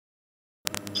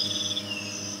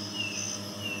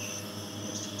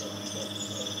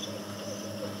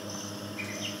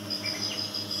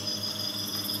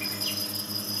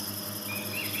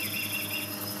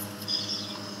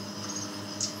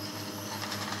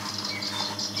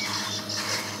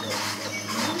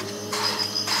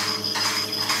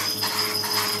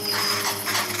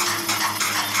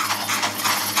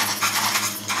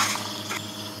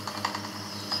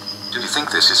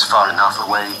think this is far enough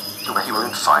away where he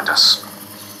won't find us?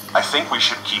 I think we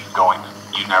should keep going.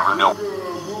 You never know.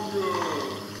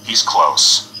 He's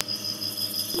close.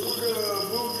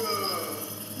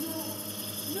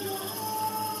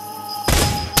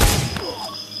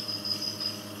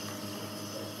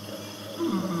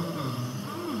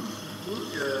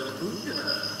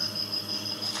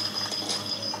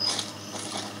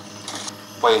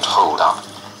 Wait, hold up.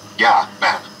 Yeah,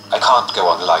 man. I can't go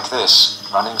on like this,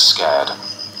 running scared.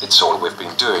 It's all we've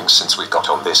been doing since we got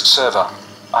on this server.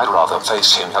 I'd rather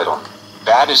face him head on.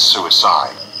 That is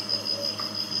suicide.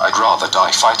 I'd rather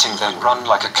die fighting than run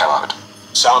like a coward.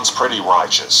 Sounds pretty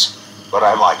righteous, but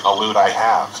I like the loot I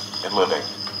have in living.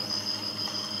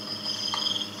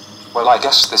 Well, I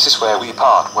guess this is where we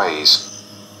part ways.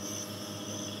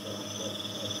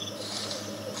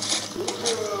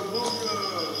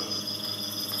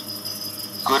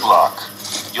 Good luck.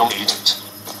 You'll need it.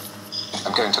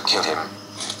 I'm going to kill him.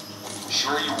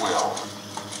 Sure you will.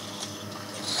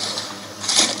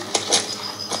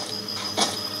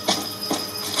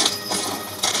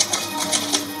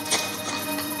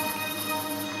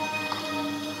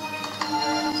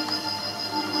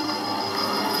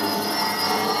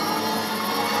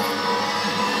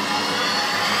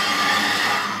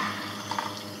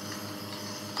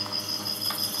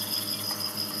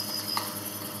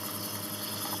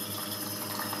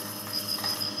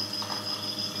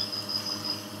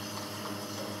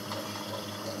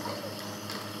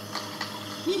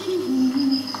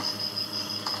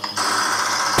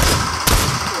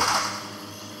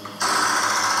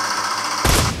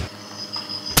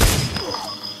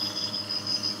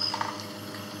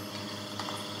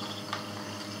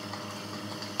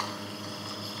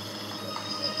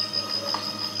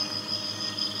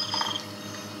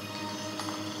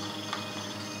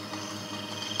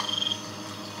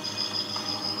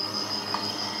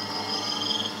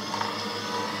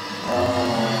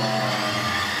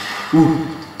 Kill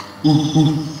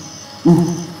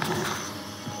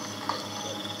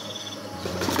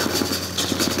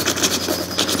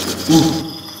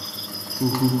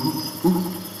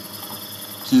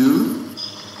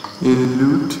and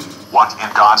loot. What in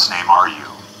God's name are you?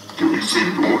 Do we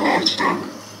think your heart's done?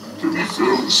 Do we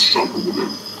feel the struggle within?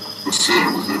 The fear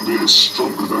within me is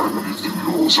stronger than anything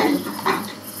yours all can make.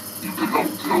 You cannot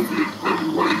kill me in any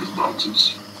way that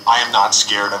matters. I am not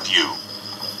scared of you.